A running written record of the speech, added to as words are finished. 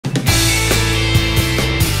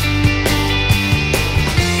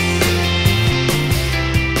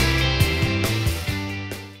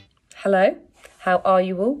Hello, how are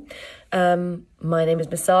you all? My name is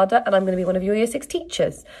Masada and I'm going to be one of your Year 6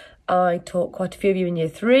 teachers. I taught quite a few of you in Year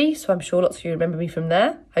 3, so I'm sure lots of you remember me from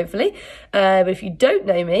there, hopefully. But if you don't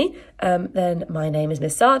know me, then my name is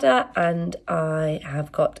Masada and I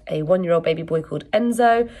have got a 1-year-old baby boy called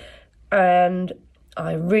Enzo, and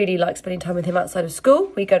I really like spending time with him outside of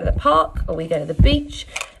school. We go to the park or we go to the beach,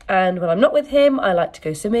 and when I'm not with him, I like to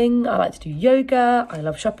go swimming, I like to do yoga, I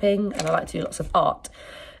love shopping, and I like to do lots of art.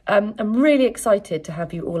 I'm really excited to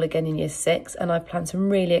have you all again in Year 6, and I've planned some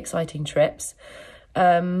really exciting trips.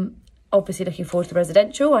 Obviously looking forward to the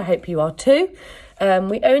residential. I hope you are too.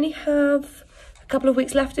 We only have a couple of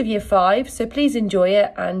weeks left of Year 5, so please enjoy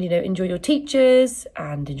it, and enjoy your teachers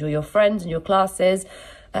and enjoy your friends and your classes,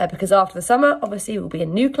 because after the summer, obviously, we'll be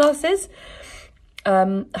in new classes.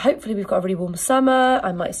 Hopefully we've got a really warm summer.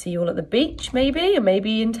 I might see you all at the beach maybe, or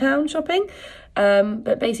maybe in town shopping.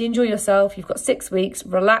 But basically enjoy yourself. You've got 6 weeks,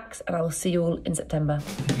 relax, and I will see you all in September.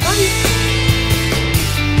 Bye.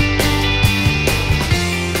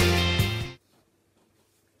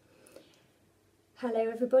 Hello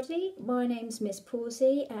everybody, my name's Miss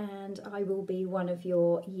Pawsey and I will be one of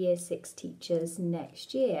your Year 6 teachers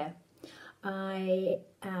next year. I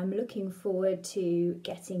am looking forward to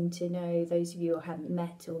getting to know those of you I haven't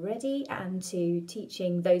met already, and to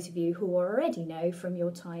teaching those of you who already know from your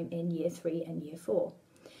time in Year 3 and Year 4.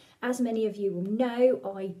 As many of you will know,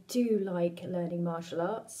 I do like learning martial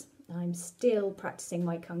arts. I'm still practicing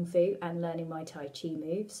my Kung Fu and learning my Tai Chi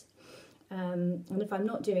moves. And if I'm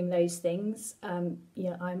not doing those things, I'm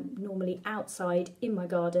normally outside in my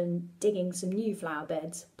garden digging some new flower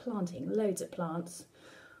beds, planting loads of plants,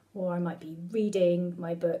 or I might be reading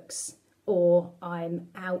my books, or I'm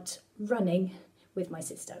out running with my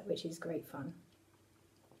sister, which is great fun.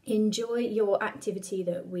 Enjoy your activity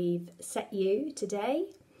that we've set you today,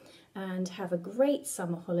 and have a great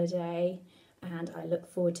summer holiday, and I look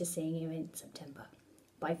forward to seeing you in September.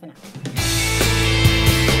 Bye for now.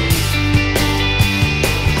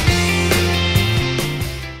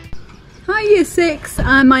 Hi Year 6,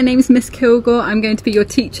 my name's Miss Kilgore. I'm going to be your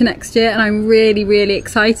teacher next year, and I'm really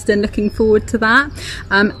excited and looking forward to that.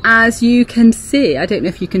 As you can see, I don't know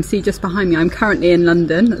if you can see just behind me, I'm currently in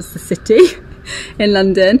London, that's the city in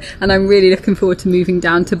London, and I'm really looking forward to moving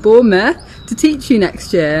down to Bournemouth to teach you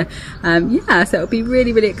next year. So it'll be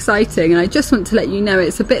really exciting, and I just want to let you know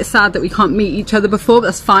it's a bit sad that we can't meet each other before, but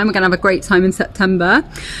that's fine, we're going to have a great time in September.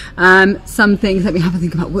 Some things that we have to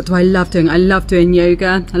think about: what do I love doing? I love doing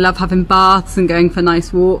yoga, I love having baths and going for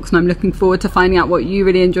nice walks, and I'm looking forward to finding out what you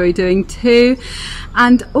really enjoy doing too.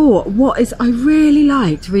 And I really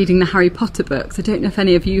liked reading the Harry Potter books. I don't know if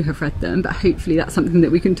any of you have read them, but hopefully that's something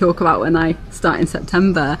that we can talk about when I start in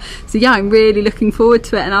September. So yeah, I'm really looking forward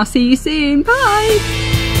to it, and I'll see you soon. Bye!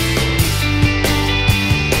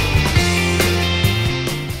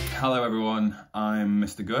 Hello everyone, I'm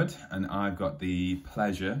Mr. Good, and I've got the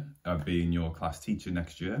pleasure of being your class teacher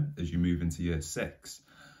next year as you move into Year 6.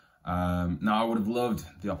 Now I would have loved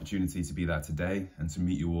the opportunity to be there today and to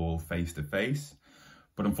meet you all face to face,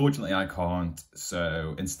 but unfortunately I can't,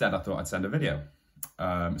 so instead I thought I'd send a video.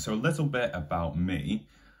 So a little bit about me.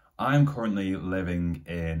 I'm currently living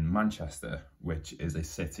in Manchester, which is a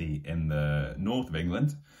city in the north of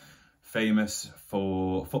England, famous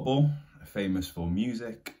for football, famous for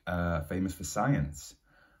music, famous for science.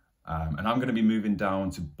 And I'm going to be moving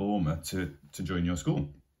down to Bournemouth to join your school.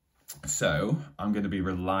 So I'm going to be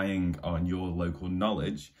relying on your local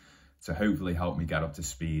knowledge to hopefully help me get up to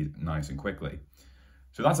speed nice and quickly.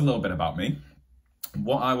 So that's a little bit about me.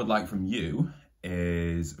 What I would like from you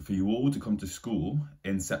is for you all to come to school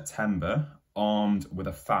in September armed with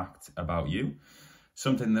a fact about you,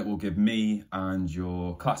 something that will give me and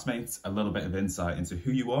your classmates a little bit of insight into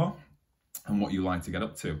who you are and what you like to get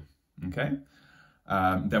up to, okay?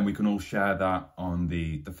 Then we can all share that on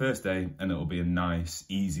the first day, and it'll be a nice,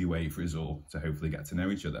 easy way for us all to hopefully get to know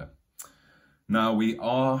each other. Now, we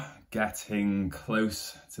are getting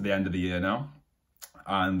close to the end of the year now,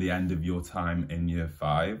 and the end of your time in Year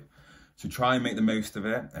 5. So try and make the most of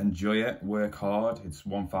it, enjoy it, work hard. It's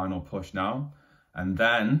one final push now, and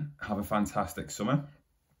then have a fantastic summer.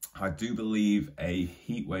 I do believe a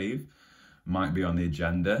heat wave might be on the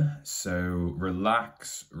agenda, so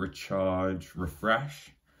relax, recharge,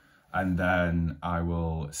 refresh, and then I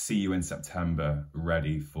will see you in September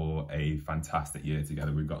ready for a fantastic year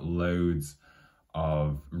together. We've got loads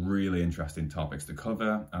of really interesting topics to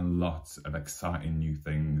cover and lots of exciting new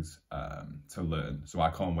things to learn. So I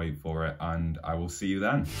can't wait for it, and I will see you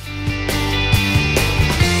then.